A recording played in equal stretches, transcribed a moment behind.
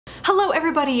Hello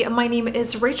everybody, my name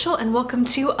is Rachel and welcome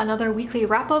to another weekly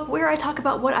wrap-up where I talk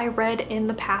about what I read in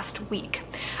the past week.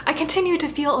 I continue to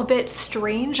feel a bit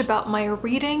strange about my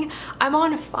reading. I'm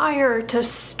on fire to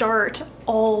start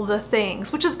all the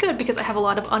things, which is good because I have a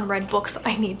lot of unread books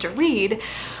I need to read,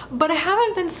 but I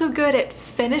haven't been so good at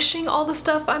finishing all the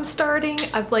stuff I'm starting.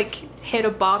 I've hit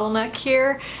a bottleneck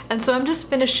here, and so I'm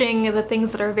just finishing the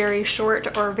things that are very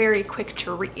short or very quick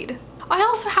to read. I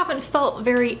also haven't felt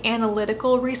very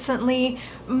analytical recently,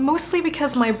 mostly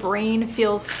because my brain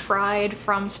feels fried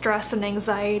from stress and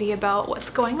anxiety about what's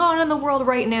going on in the world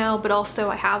right now, but also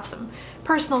I have some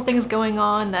personal things going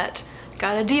on that I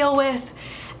gotta deal with.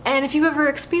 And if you've ever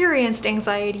experienced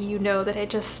anxiety, you know that it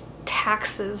just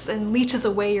taxes and leeches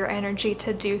away your energy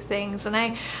to do things, and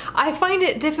I find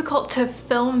it difficult to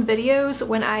film videos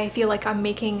when I feel like I'm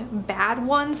making bad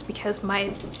ones because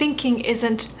my thinking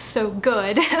isn't so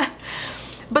good.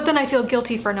 But then I feel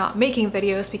guilty for not making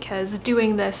videos because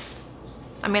doing this,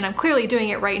 I'm clearly doing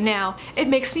it right now, it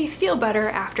makes me feel better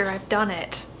after I've done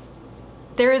it.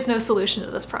 There is no solution to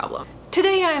this problem.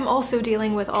 Today I am also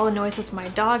dealing with all the noises my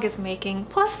dog is making,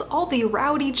 plus all the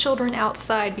rowdy children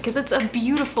outside because it's a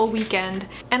beautiful weekend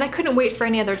and I couldn't wait for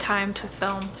any other time to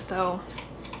film, so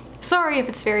sorry if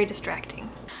it's very distracting.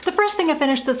 The first thing I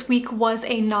finished this week was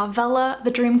a novella,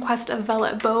 The Dream Quest of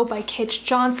Vellitt by Kate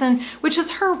Johnson, which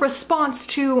is her response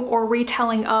to or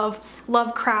retelling of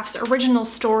Lovecraft's original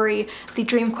story, The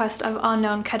Dream Quest of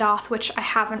Unknown Kadath, which I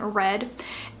haven't read.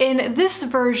 In this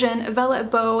version,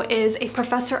 Vellitt is a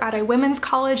professor at a women's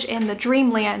college in the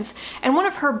Dreamlands, and one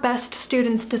of her best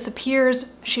students disappears.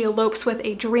 She elopes with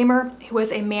a dreamer, who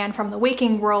is a man from the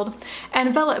waking world,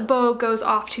 and Vellitt goes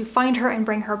off to find her and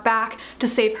bring her back to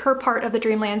save her part of the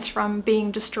Dreamlands from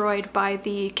being destroyed by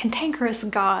the cantankerous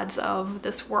gods of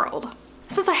this world.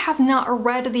 Since I have not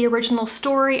read the original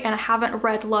story and I haven't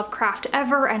read Lovecraft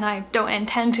ever, and I don't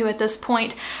intend to at this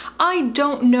point, I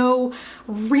don't know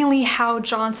really how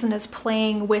Johnson is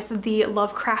playing with the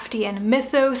Lovecraftian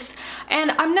mythos,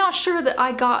 and I'm not sure that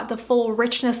I got the full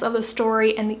richness of the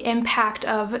story and the impact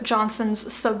of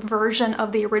Johnson's subversion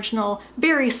of the original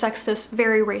very sexist,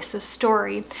 very racist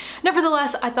story.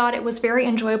 Nevertheless, I thought it was very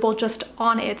enjoyable just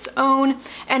on its own,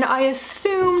 and I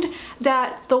assumed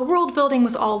that the world building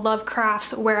was all Lovecraft's,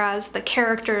 whereas the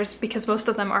characters, because most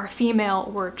of them are female,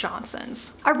 were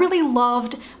Johnson's. I really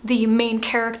loved the main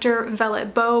character,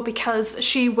 Vellitt because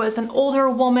she was an older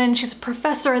woman. She's a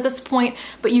professor at this point,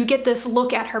 but you get this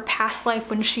look at her past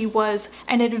life when she was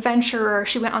an adventurer.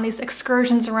 She went on these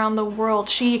excursions around the world.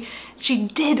 She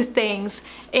did things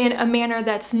in a manner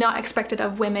that's not expected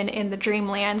of women in the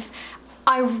Dreamlands.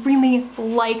 I really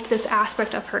liked this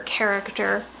aspect of her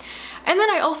character. And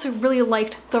then I also really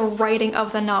liked the writing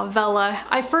of the novella.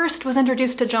 I first was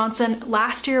introduced to Johnson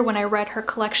last year when I read her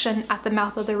collection At the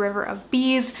Mouth of the River of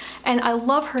Bees, and I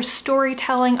love her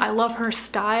storytelling, I love her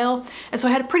style, and so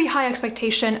I had a pretty high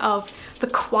expectation of the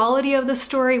quality of the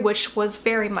story, which was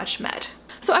very much met.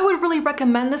 So I would really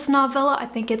recommend this novella. I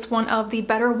think it's one of the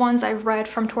better ones I've read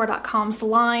from Tor.com's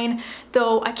line,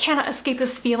 though I cannot escape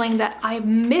this feeling that I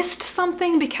missed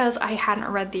something because I hadn't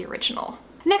read the original.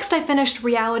 Next, I finished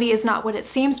Reality Is Not What It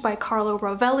Seems by Carlo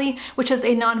Rovelli, which is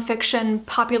a nonfiction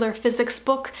popular physics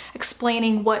book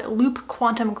explaining what loop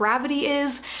quantum gravity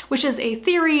is, which is a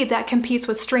theory that competes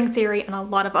with string theory and a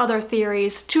lot of other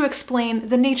theories to explain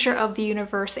the nature of the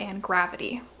universe and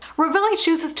gravity. Rovelli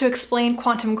chooses to explain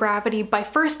quantum gravity by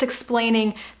first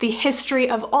explaining the history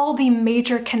of all the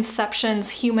major conceptions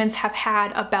humans have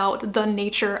had about the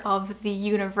nature of the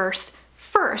universe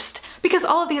first, because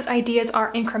all of these ideas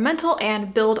are incremental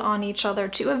and build on each other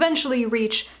to eventually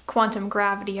reach quantum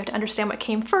gravity. You have to understand what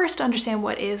came first to understand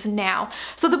what is now.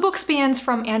 So the book spans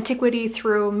from antiquity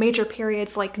through major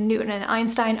periods like Newton and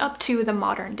Einstein up to the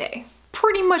modern day.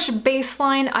 Pretty much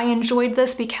baseline, I enjoyed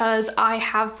this because I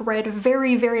have read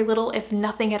very, very little, if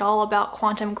nothing at all, about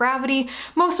quantum gravity.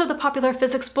 Most of the popular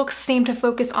physics books seem to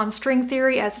focus on string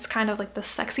theory, as it's kind of like the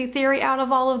sexy theory out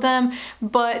of all of them,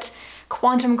 but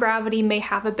quantum gravity may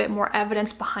have a bit more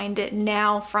evidence behind it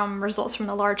now from results from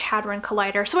the Large Hadron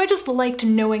Collider, so I just liked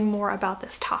knowing more about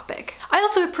this topic. I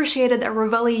also appreciated that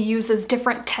Rovelli uses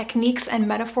different techniques and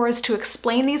metaphors to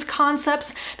explain these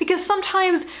concepts, because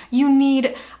sometimes you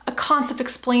need a concept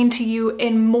explained to you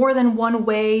in more than one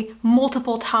way,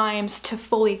 multiple times, to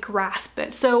fully grasp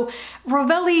it. So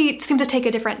Rovelli seemed to take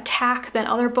a different tack than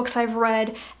other books I've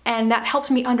read, and that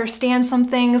helped me understand some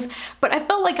things, but I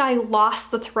felt like I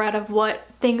lost the thread of what what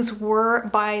things were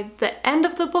by the end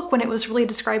of the book when it was really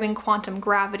describing quantum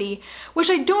gravity, which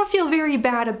I don't feel very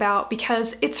bad about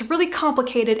because it's really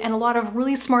complicated and a lot of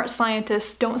really smart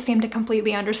scientists don't seem to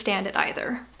completely understand it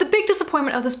either. The big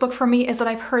disappointment of this book for me is that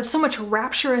I've heard so much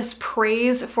rapturous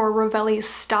praise for Rovelli's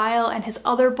style and his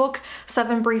other book,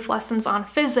 7 Brief Lessons on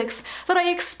Physics, that I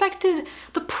expected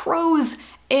the prose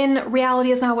in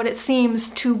Reality Is Not What It Seems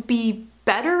to be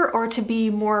better or to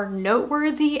be more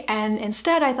noteworthy, and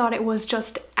instead I thought it was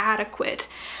just adequate.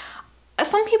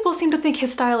 Some people seem to think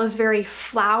his style is very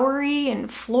flowery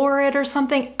and florid or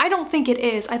something. I don't think it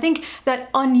is. I think that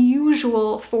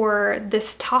unusual for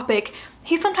this topic,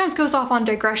 he sometimes goes off on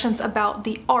digressions about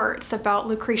the arts, about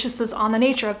Lucretius's On the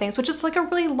Nature of Things, which is like a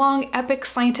really long epic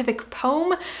scientific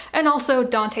poem, and also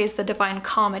Dante's The Divine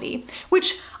Comedy,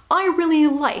 which I really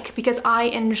like because I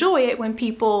enjoy it when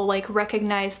people like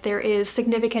recognize there is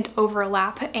significant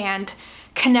overlap and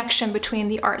connection between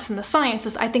the arts and the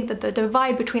sciences. I think that the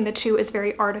divide between the two is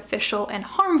very artificial and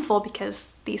harmful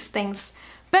because these things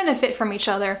benefit from each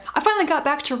other. I finally got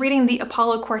back to reading the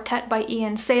Apollo Quartet by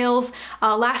Ian Sales.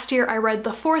 Last year I read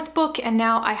the 4th book, and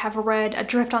now I have read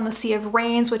Adrift on the Sea of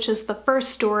Rains, which is the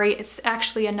first story. It's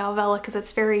actually a novella because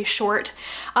it's very short.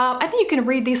 I think you can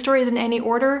read these stories in any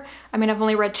order. I mean, I've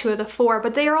only read 2 of the 4,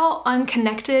 but they are all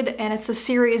unconnected, and it's a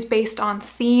series based on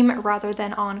theme rather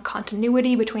than on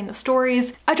continuity between the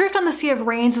stories. Adrift on the Sea of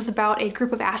Rains is about a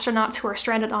group of astronauts who are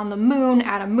stranded on the moon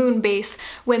at a moon base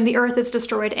when the Earth is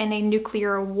destroyed in a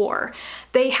nuclear war.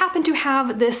 They happen to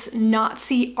have this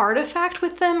Nazi artifact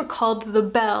with them called the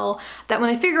Bell that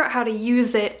when they figure out how to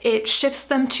use it, it shifts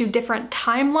them to different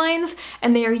timelines,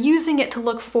 and they are using it to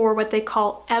look for what they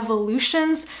call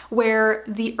evolutions, where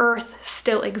the Earth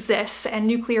still exists and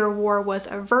nuclear war was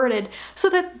averted so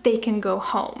that they can go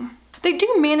home. They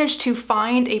do manage to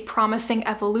find a promising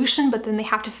evolution, but then they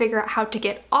have to figure out how to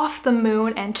get off the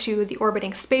moon and to the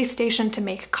orbiting space station to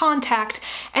make contact,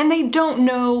 and they don't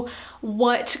know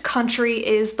what country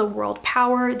is the world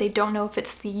power. They don't know if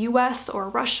it's the US or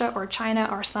Russia or China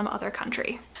or some other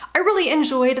country. I really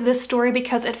enjoyed this story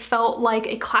because it felt like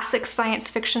a classic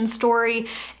science fiction story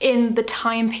in the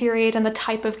time period and the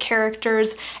type of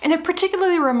characters, and it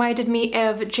particularly reminded me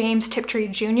of James Tiptree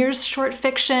Jr.'s short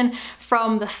fiction,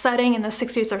 from the setting in the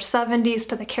 60s or 70s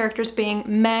to the characters being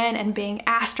men and being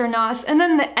astronauts, and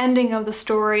then the ending of the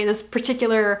story, this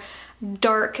particular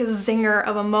dark zinger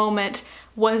of a moment,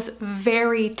 was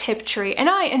very Tiptree, and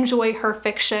I enjoy her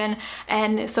fiction,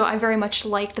 and so I very much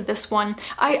liked this one.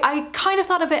 I kind of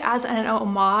thought of it as an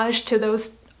homage to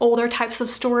those older types of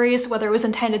stories, whether it was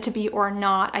intended to be or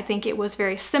not. I think it was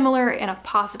very similar in a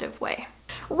positive way.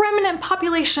 Remnant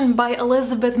Population by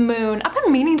Elizabeth Moon. I've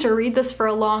been meaning to read this for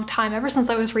a long time, ever since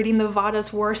I was reading the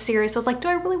Vada's War series. I was like, do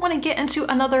I really want to get into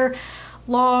another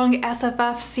long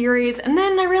SFF series? And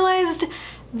then I realized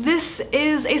this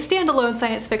is a standalone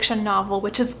science fiction novel,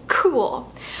 which is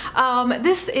cool.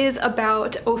 This is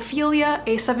about Ophelia,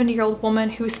 a 70-year-old woman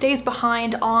who stays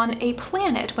behind on a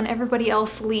planet when everybody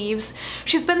else leaves.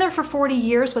 She's been there for 40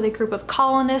 years with a group of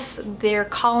colonists. Their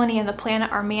colony and the planet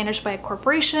are managed by a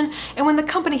corporation, and when the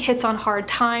company hits on hard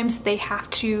times, they have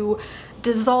to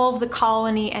dissolve the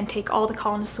colony and take all the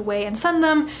colonists away and send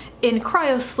them in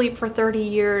cryosleep for 30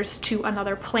 years to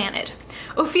another planet.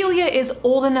 Ophelia is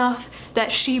old enough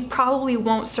that she probably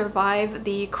won't survive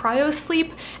the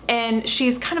cryosleep, and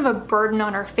she's kind of a burden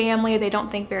on her family. They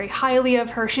don't think very highly of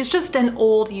her. She's just an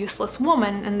old, useless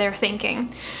woman in their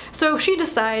thinking. So she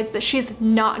decides that she's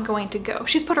not going to go.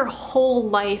 She's put her whole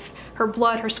life, her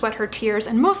blood, her sweat, her tears,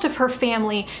 and most of her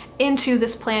family into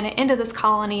this planet, into this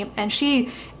colony, and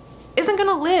she isn't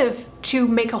gonna live to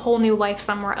make a whole new life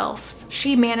somewhere else.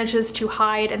 She manages to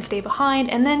hide and stay behind,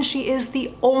 and then she is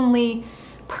the only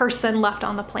person left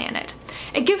on the planet.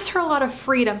 It gives her a lot of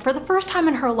freedom. For the first time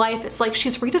in her life, it's like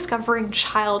she's rediscovering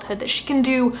childhood, that she can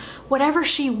do whatever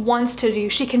she wants to do.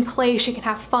 She can play, she can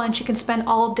have fun, she can spend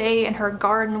all day in her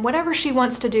garden, whatever she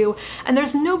wants to do, and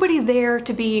there's nobody there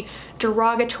to be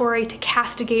derogatory, to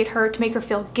castigate her, to make her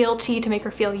feel guilty, to make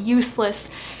her feel useless.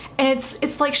 And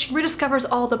it's like she rediscovers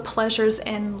all the pleasures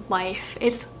in life.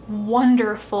 It's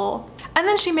wonderful. And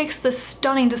then she makes this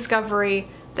stunning discovery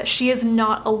that she is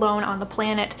not alone on the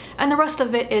planet, and the rest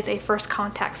of it is a first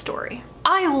contact story.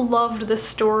 I loved this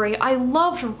story. I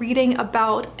loved reading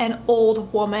about an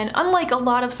old woman. Unlike a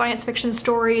lot of science fiction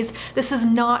stories, this is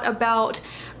not about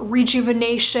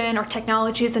rejuvenation or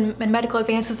technologies and medical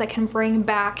advances that can bring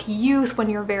back youth when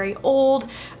you're very old.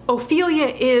 Ophelia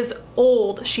is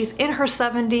old. She's in her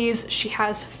 70s. She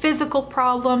has physical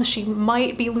problems. She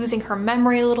might be losing her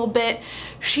memory a little bit.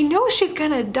 She knows she's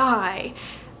gonna die.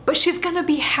 but she's gonna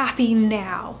be happy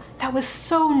now. That was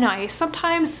so nice.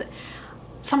 Sometimes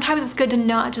it's good to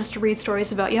not just read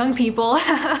stories about young people.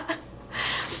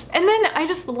 And then I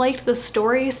just liked the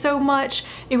story so much.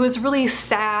 It was really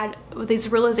sad with these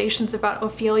realizations about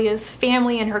Ophelia's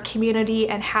family and her community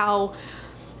and how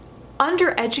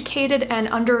undereducated and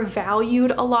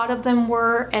undervalued a lot of them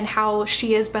were, and how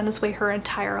she has been this way her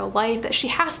entire life, that she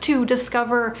has to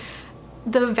discover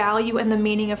the value and the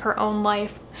meaning of her own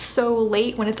life so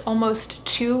late, when it's almost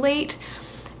too late.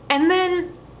 And then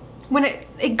when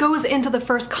it goes into the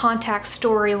first contact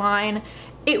storyline,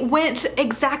 it went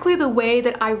exactly the way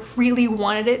that I really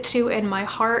wanted it to in my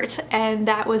heart, and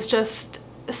that was just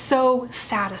so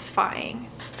satisfying.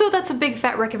 So that's a big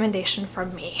fat recommendation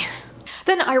from me.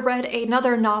 Then I read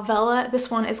another novella. This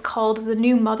one is called The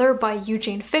New Mother by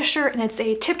Eugene Fischer, and it's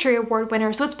a Tiptree Award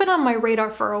winner, so it's been on my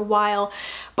radar for a while,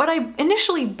 but I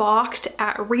initially balked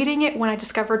at reading it when I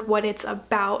discovered what it's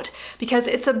about, because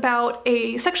it's about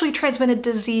a sexually transmitted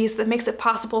disease that makes it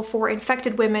possible for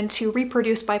infected women to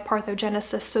reproduce by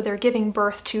parthenogenesis, so they're giving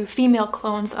birth to female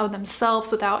clones of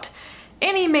themselves without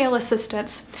any male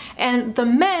assistance. And the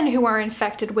men who are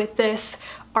infected with this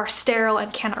are sterile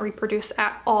and cannot reproduce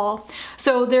at all.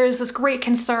 So there is this great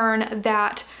concern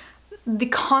that the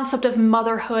concept of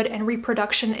motherhood and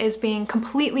reproduction is being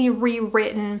completely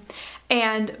rewritten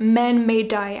and men may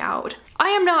die out. I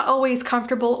am not always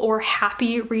comfortable or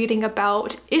happy reading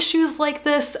about issues like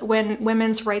this when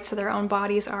women's rights to their own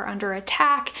bodies are under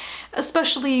attack,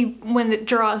 especially when it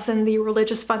draws in the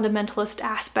religious fundamentalist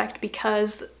aspect,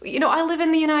 because, you know, I live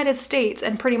in the United States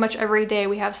and pretty much every day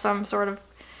we have some sort of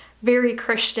very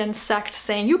Christian sect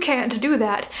saying you can't do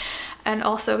that. And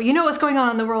also, you know what's going on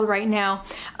in the world right now.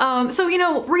 So, you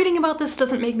know, reading about this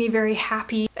doesn't make me very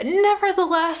happy.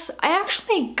 Nevertheless, I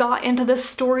actually got into this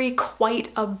story quite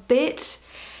a bit,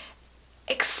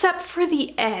 except for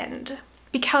the end,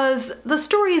 because the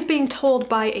story is being told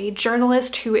by a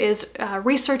journalist who is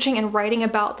researching and writing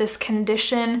about this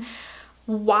condition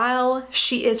while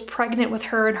she is pregnant with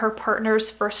her and her partner's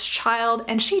first child,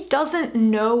 and she doesn't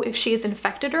know if she is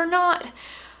infected or not.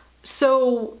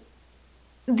 So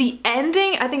the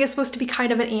ending, I think, is supposed to be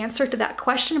kind of an answer to that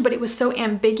question, but it was so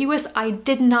ambiguous, I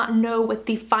did not know what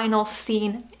the final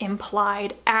scene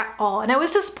implied at all. And I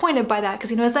was disappointed by that,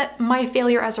 because, you know, is that my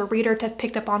failure as a reader to have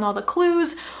picked up on all the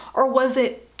clues, or was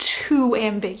it too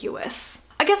ambiguous?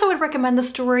 I guess I would recommend the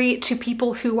story to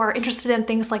people who are interested in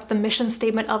things like the mission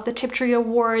statement of the Tiptree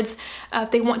Awards,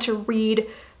 if they want to read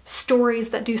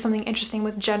stories that do something interesting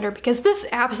with gender, because this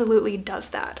absolutely does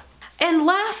that. And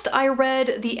last, I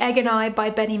read The Egg and I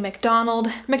by Betty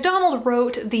MacDonald. MacDonald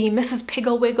wrote the Mrs.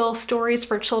 Piggle-Wiggle stories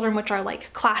for children, which are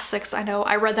like classics. I know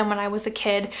I read them when I was a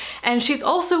kid. And she's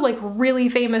also like really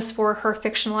famous for her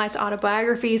fictionalized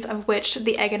autobiographies, of which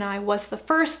The Egg and I was the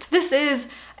first. This is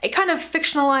a kind of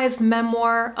fictionalized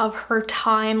memoir of her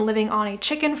time living on a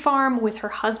chicken farm with her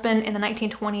husband in the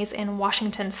 1920s in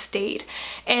Washington state.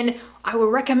 And I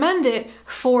would recommend it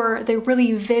for the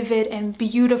really vivid and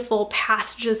beautiful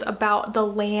passages about the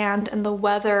land and the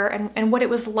weather and what it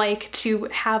was like to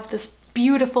have this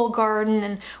beautiful garden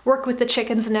and work with the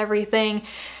chickens and everything.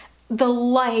 The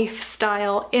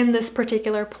lifestyle in this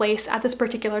particular place at this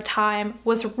particular time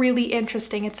was really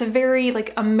interesting. It's a very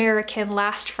like American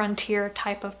last frontier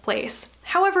type of place.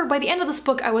 However, by the end of this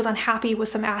book, I was unhappy with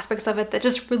some aspects of it that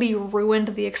just really ruined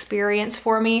the experience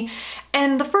for me.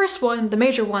 And the first one, the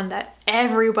major one that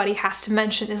everybody has to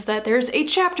mention, is that there's a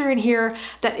chapter in here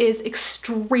that is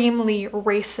extremely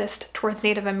racist towards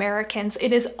Native Americans.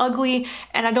 It is ugly,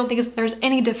 and I don't think there's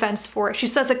any defense for it. She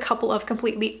says a couple of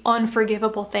completely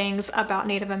unforgivable things about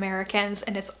Native Americans,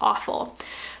 and it's awful.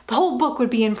 The whole book would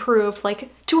be improved like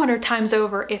 200 times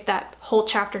over if that whole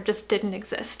chapter just didn't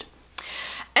exist.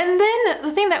 And then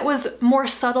the thing that was more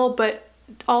subtle but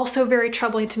also very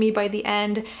troubling to me by the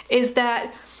end is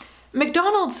that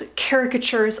MacDonald's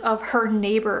caricatures of her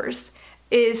neighbors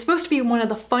is supposed to be one of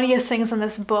the funniest things in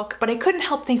this book, but I couldn't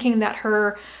help thinking that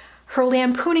her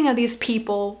lampooning of these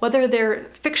people, whether they're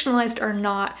fictionalized or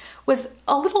not, was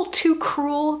a little too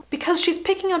cruel, because she's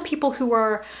picking on people who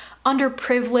are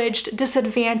underprivileged,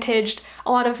 disadvantaged,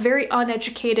 a lot of very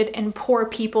uneducated and poor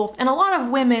people, and a lot of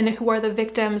women who are the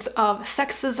victims of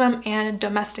sexism and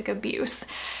domestic abuse.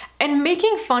 And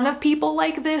making fun of people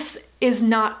like this is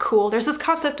not cool. There's this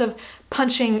concept of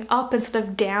punching up instead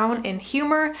of down in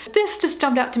humor. This just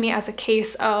jumped out to me as a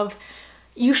case of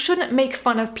you shouldn't make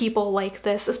fun of people like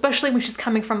this, especially when she's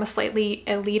coming from a slightly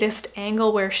elitist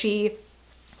angle where she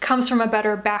comes from a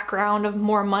better background of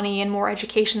more money and more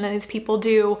education than these people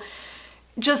do.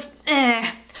 Just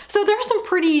So there are some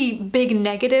pretty big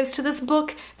negatives to this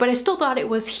book, but I still thought it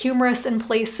was humorous in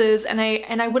places, and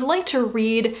I would like to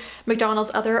read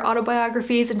MacDonald's other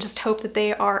autobiographies and just hope that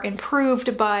they are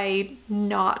improved by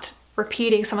not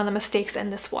repeating some of the mistakes in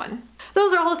this one.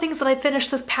 Those are all the things that I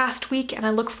finished this past week, and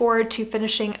I look forward to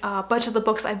finishing a bunch of the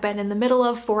books I've been in the middle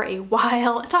of for a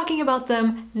while, talking about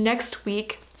them next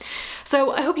week.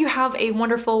 So I hope you have a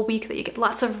wonderful week, that you get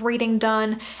lots of reading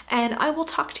done, and I will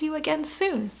talk to you again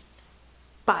soon.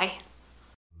 Bye.